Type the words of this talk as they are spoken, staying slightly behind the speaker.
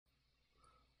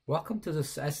Welcome to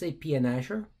this SAP and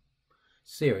Azure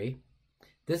series.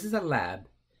 This is a lab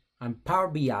on Power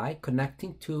BI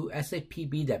connecting to SAP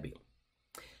BW.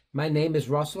 My name is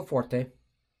Russell Forte.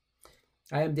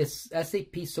 I am this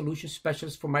SAP Solution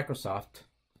Specialist for Microsoft,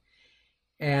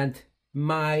 and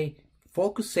my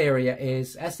focus area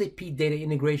is SAP Data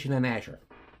Integration and Azure.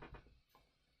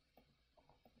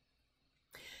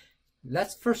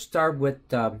 Let's first start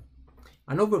with an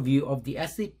overview of the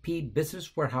SAP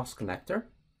Business Warehouse Connector.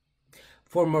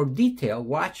 For more detail,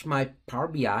 watch my Power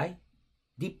BI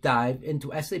deep dive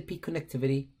into SAP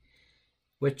Connectivity,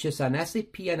 which is an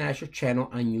SAP and Azure channel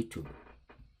on YouTube.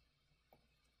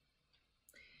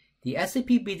 The SAP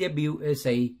BW is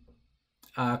a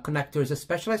connector, is a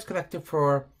specialized connector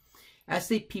for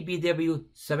SAP BW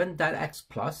 7.x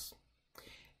Plus,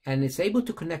 and it's able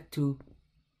to connect to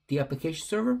the application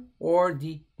server or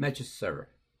the message server.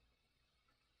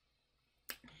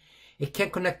 It can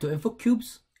connect to info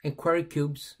cubes and query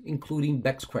cubes, including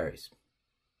BEX queries.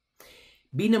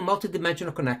 Being a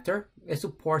multi-dimensional connector, it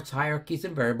supports hierarchies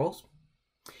and variables,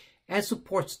 and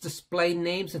supports display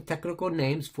names and technical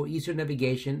names for easier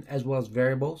navigation, as well as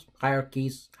variables,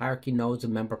 hierarchies, hierarchy nodes,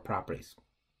 and member properties.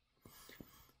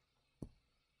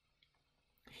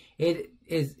 It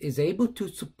is able to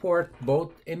support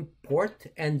both import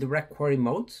and direct query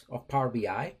modes of Power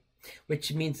BI,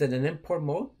 which means that in import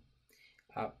mode,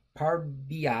 Power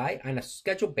BI on a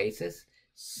scheduled basis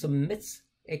submits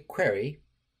a query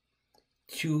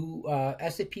to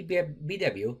SAP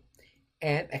BW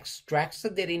and extracts the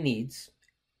data it needs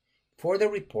for the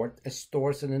report and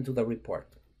stores it into the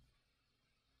report.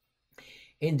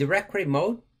 In direct query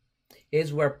mode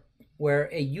is where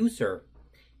a user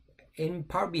in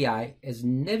Power BI is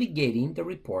navigating the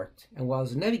report, and while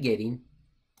it's navigating,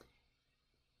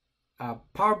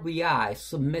 Power BI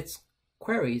submits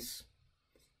queries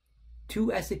to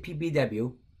SAP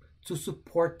BW to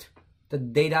support the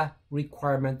data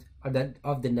requirement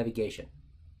of the navigation.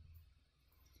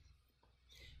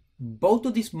 Both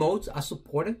of these modes are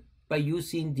supported by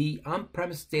using the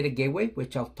on-premise data gateway,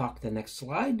 which I'll talk the next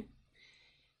slide.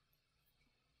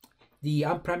 The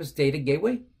on-premise data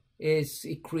gateway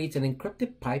it creates an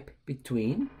encrypted pipe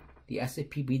between the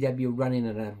SAP BW running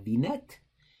on a VNet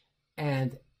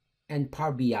and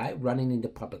Power BI running in the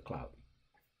public cloud.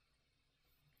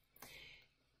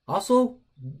 Also,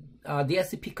 the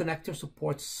SAP connector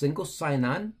supports single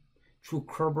sign-on through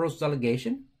Kerberos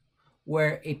delegation,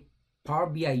 where a Power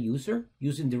BI user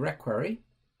using direct query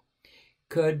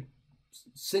could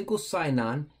single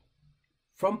sign-on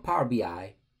from Power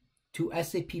BI to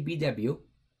SAP BW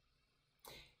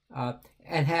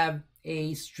and have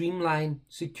a streamlined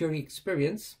security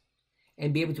experience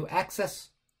and be able to access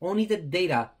only the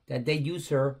data that the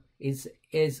user is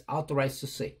authorized to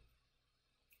see.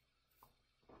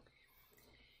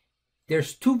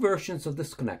 There's two versions of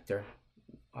this connector.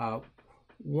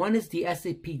 One is the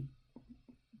SAP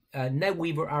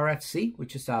NetWeaver RFC,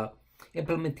 which is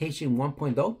implementation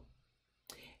 1.0.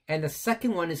 And the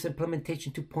second one is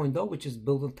implementation 2.0, which is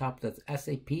built on top of the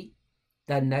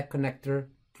SAP.NET Connector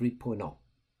 3.0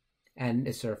 and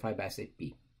is certified by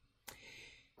SAP.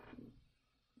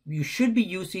 You should be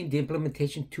using the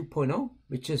implementation 2.0,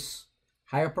 which is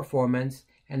higher performance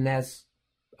and has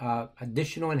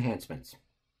additional enhancements.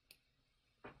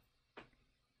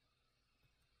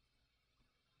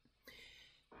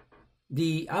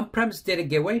 The on-premise data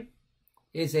gateway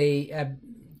is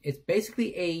it's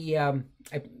basically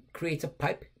creates a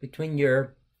pipe between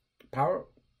your Power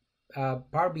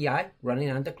BI running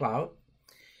on the cloud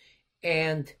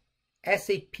and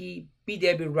SAP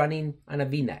BW running on a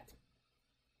VNet.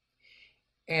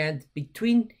 And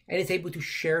it's able to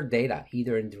share data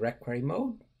either in direct query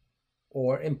mode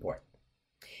or import.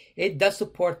 It does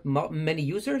support many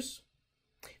users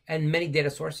and many data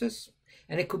sources,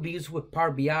 and it could be used with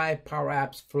Power BI, Power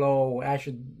Apps, Flow,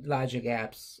 Azure Logic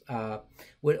Apps,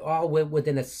 all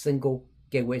within a single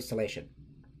gateway installation.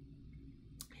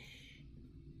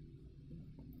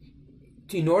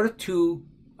 In order to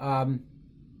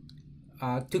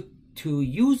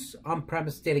use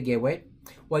on-premise data gateway,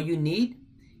 what you need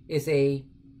is a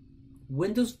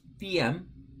Windows VM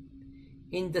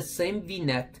in the same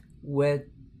VNet with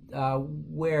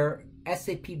where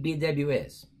SAP BW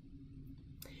is.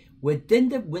 Within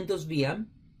the Windows VM,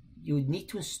 you need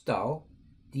to install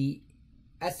the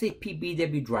SAP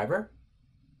BW driver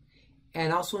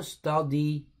and also install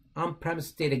the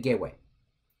on-premise data gateway,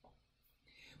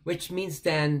 which means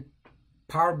then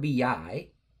Power BI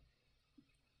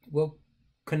will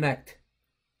connect,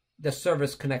 the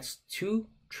service connects through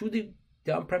the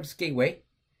on-premise gateway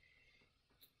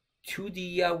to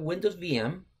the Windows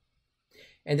VM,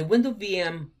 and the Windows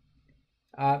VM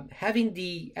having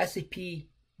the SAP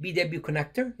BW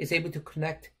connector is able to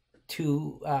connect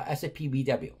to SAP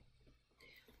BW.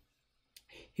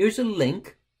 Here's a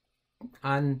link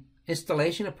on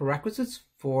installation of prerequisites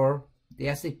for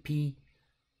the SAP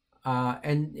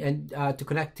to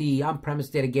connect the on-premise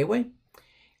data gateway.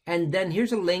 And then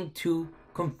here's a link to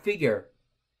configure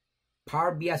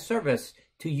Power BI service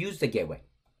to use the gateway.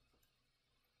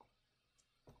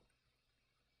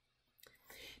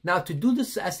 Now, to do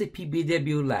this SAP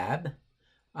BW Lab,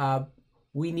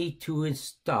 we need to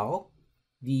install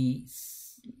the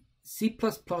C++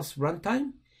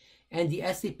 runtime and the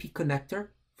SAP connector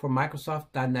for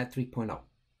Microsoft.NET 3.0.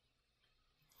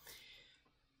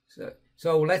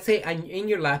 So let's say in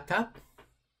your laptop,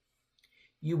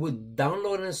 you would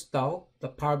download and install the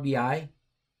Power BI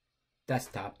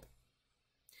desktop.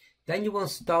 Then you will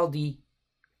install the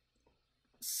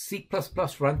C++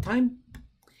 runtime,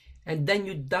 and then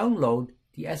you download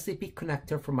the SAP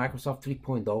connector for Microsoft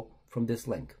 3.0 from this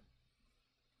link.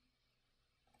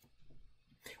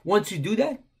 Once you do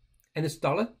that and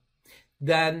install it,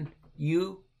 then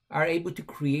you are able to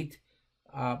create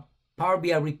Power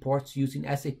BI reports using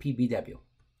SAP BW.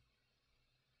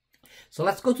 So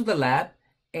let's go to the lab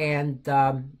and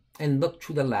look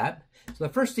through the lab. So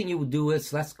the first thing you would do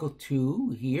is, let's go to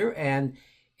here, and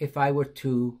if I were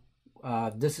to,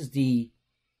 this is the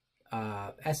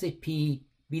SAP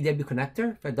BW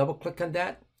connector. If I double click on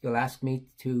that, it'll ask me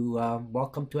to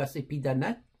welcome to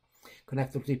SAP.NET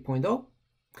Connector 3.0.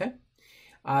 Okay.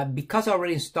 Because I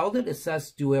already installed it, it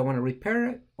says, do I want to repair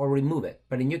it or remove it?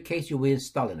 But in your case, you'll be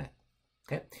installing it.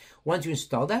 Okay. Once you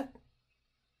install that,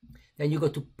 then you go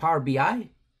to Power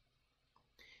BI,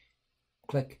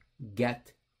 click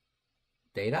Get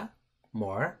Data,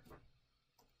 More,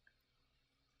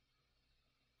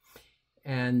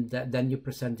 and then you're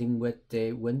presenting with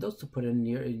the windows to put in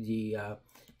your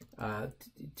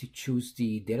to choose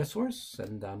the data source,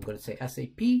 and I'm going to say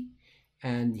SAP.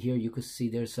 And here you can see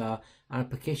there's an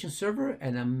application server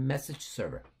and a message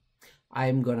server.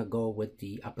 I'm going to go with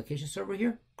the application server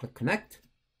here. Click Connect.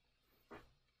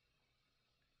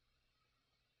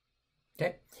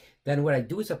 Okay. Then what I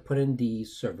do is I put in the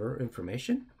server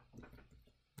information.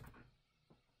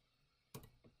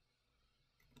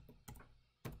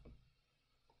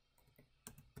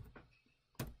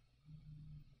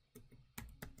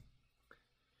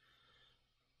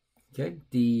 Okay,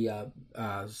 the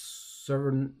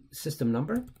server system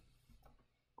number,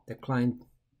 the client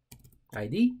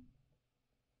ID.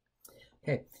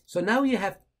 Okay, so now you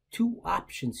have two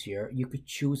options here. You could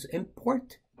choose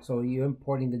import, so you're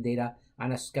importing the data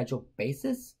on a scheduled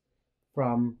basis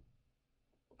from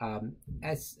SAP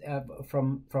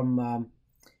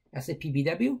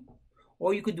BW,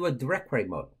 or you could do a direct query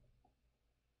mode.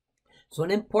 So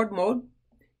in import mode,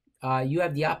 you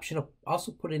have the option of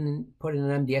also put in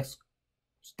an MDX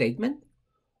statement,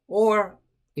 or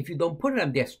if you don't put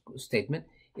an MDX statement,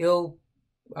 it'll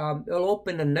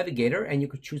open a navigator and you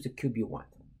could choose the cube you want.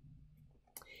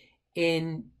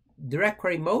 In direct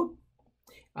query mode,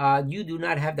 you do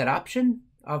not have that option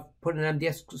of putting an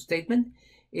MDX statement.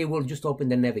 It will just open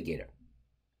the navigator.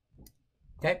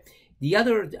 Okay. The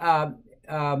other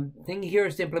thing here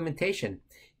is the implementation.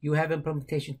 You have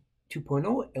implementation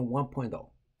 2.0 and 1.0.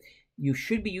 You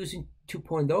should be using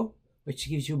 2.0, which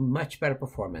gives you much better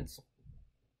performance.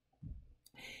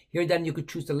 Here then you could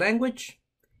choose the language,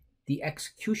 the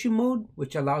execution mode,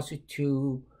 which allows you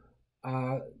to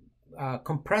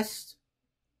compress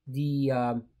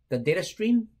the data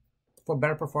stream for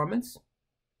better performance.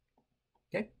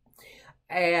 Okay,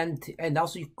 and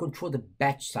also you control the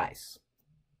batch size.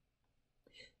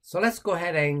 So let's go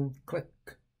ahead and click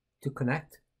to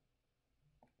connect.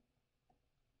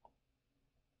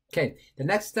 Okay, the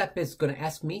next step is going to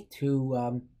ask me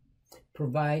to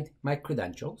provide my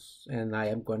credentials, and I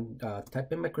am going to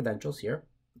type in my credentials here.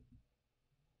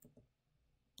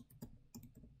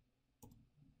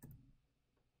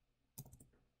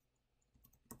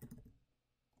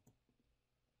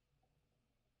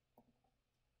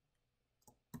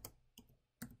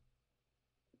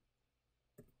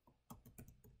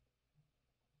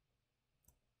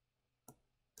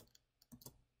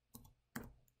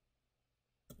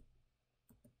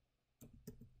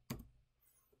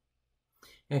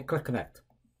 And click Connect.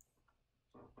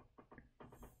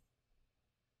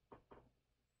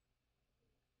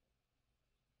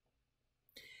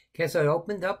 Okay, so it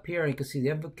opened up here, and you can see the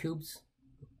info cubes.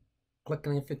 Click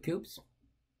on info cubes,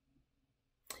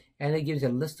 and it gives you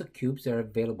a list of cubes that are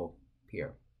available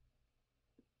here.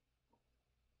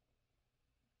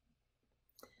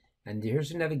 And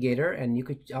here's the navigator, and you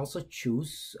could also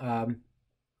choose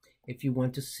If you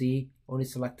want to see only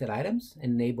selected items,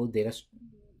 enable data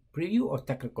preview or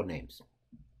technical names.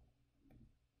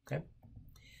 Okay.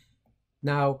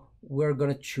 Now we're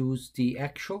going to choose the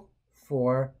actual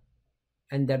for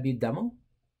NW demo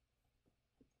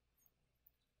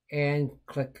and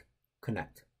click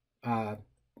connect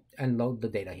and load the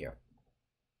data here.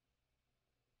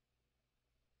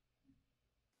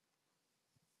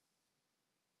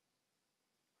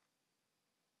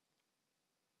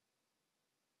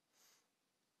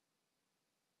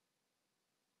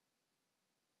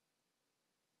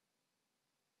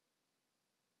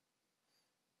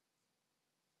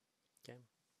 Okay.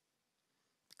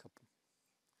 Couple.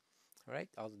 All right,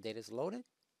 all the data is loaded.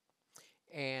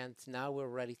 And now we're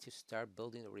ready to start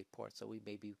building a report. So we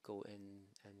maybe go in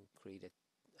and create a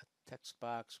text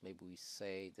box. Maybe we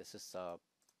say this is a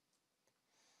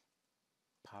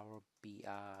Power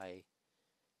BI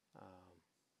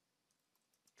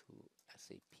to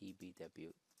SAP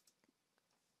BW.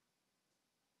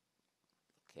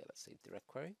 Okay, let's say direct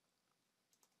query.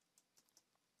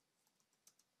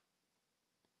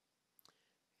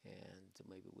 And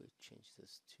maybe we'll change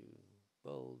this to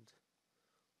bold.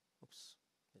 Oops,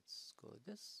 let's go with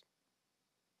this.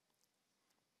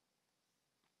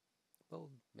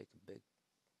 Bold, make it big.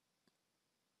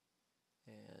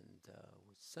 And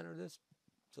we'll center this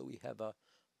so we have a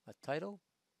title.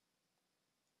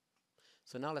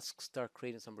 So now let's start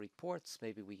creating some reports.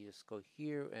 Maybe we just go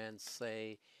here and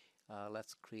say,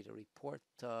 let's create a report.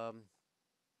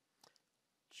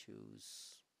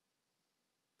 Choose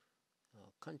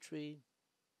country.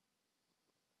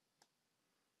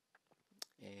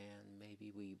 And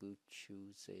maybe we would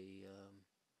choose a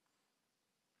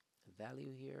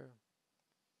value here.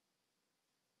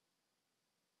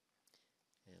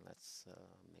 And let's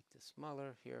make this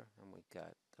smaller here. And we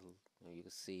got, you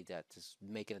can see that just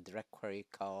making a direct query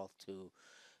call to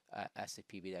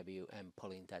SAP BW and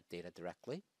pulling that data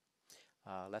directly.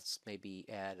 Let's maybe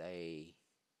add a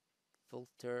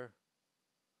filter.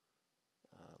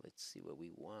 Let's see what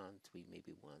we want. We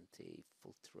maybe want a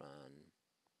filter on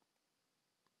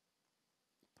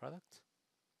product.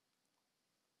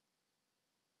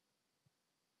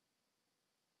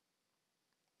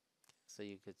 So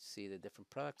you could see the different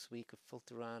products we could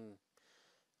filter on.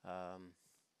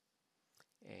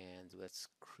 And let's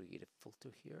create a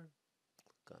filter here.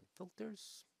 Click on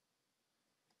filters.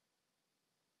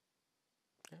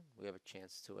 Okay, we have a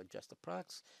chance to adjust the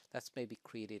products. Let's maybe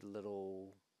create a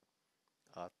little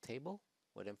table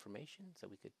with information so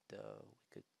we could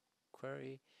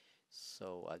query.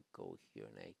 So I go here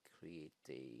and I create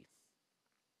a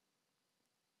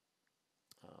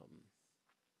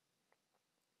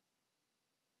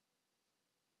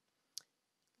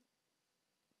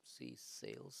see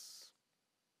sales,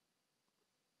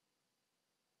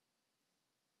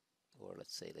 or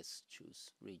let's say let's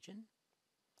choose region,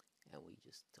 and we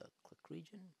just click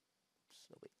region.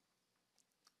 So wait,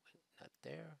 not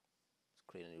there. Let's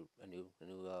create a new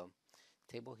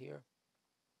table here,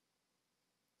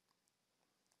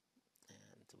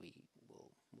 and we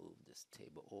will move this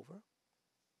table over.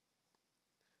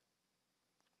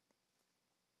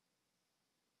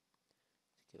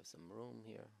 Give some room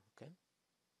here, okay?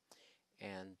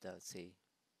 And let's say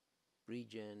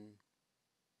region,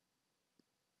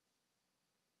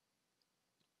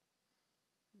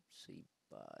 see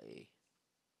by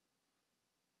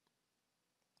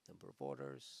number of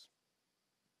orders.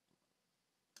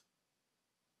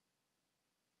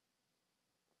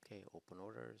 Okay, open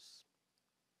orders.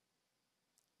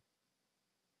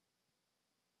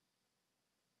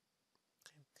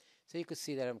 Okay. So you can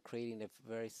see that I'm creating a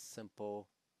very simple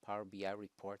Power BI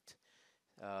report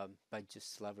by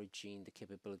just leveraging the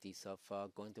capabilities of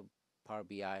going to Power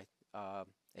BI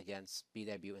against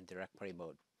BW in direct query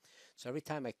mode. So every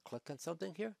time I click on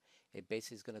something here, it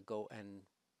basically is going to go and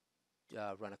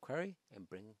run a query and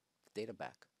bring the data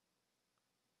back.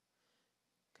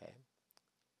 Okay,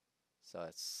 so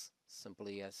it's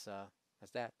simply as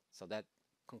that. So that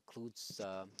concludes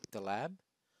the lab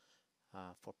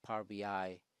for Power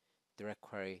BI direct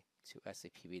query to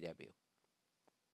SAP BW.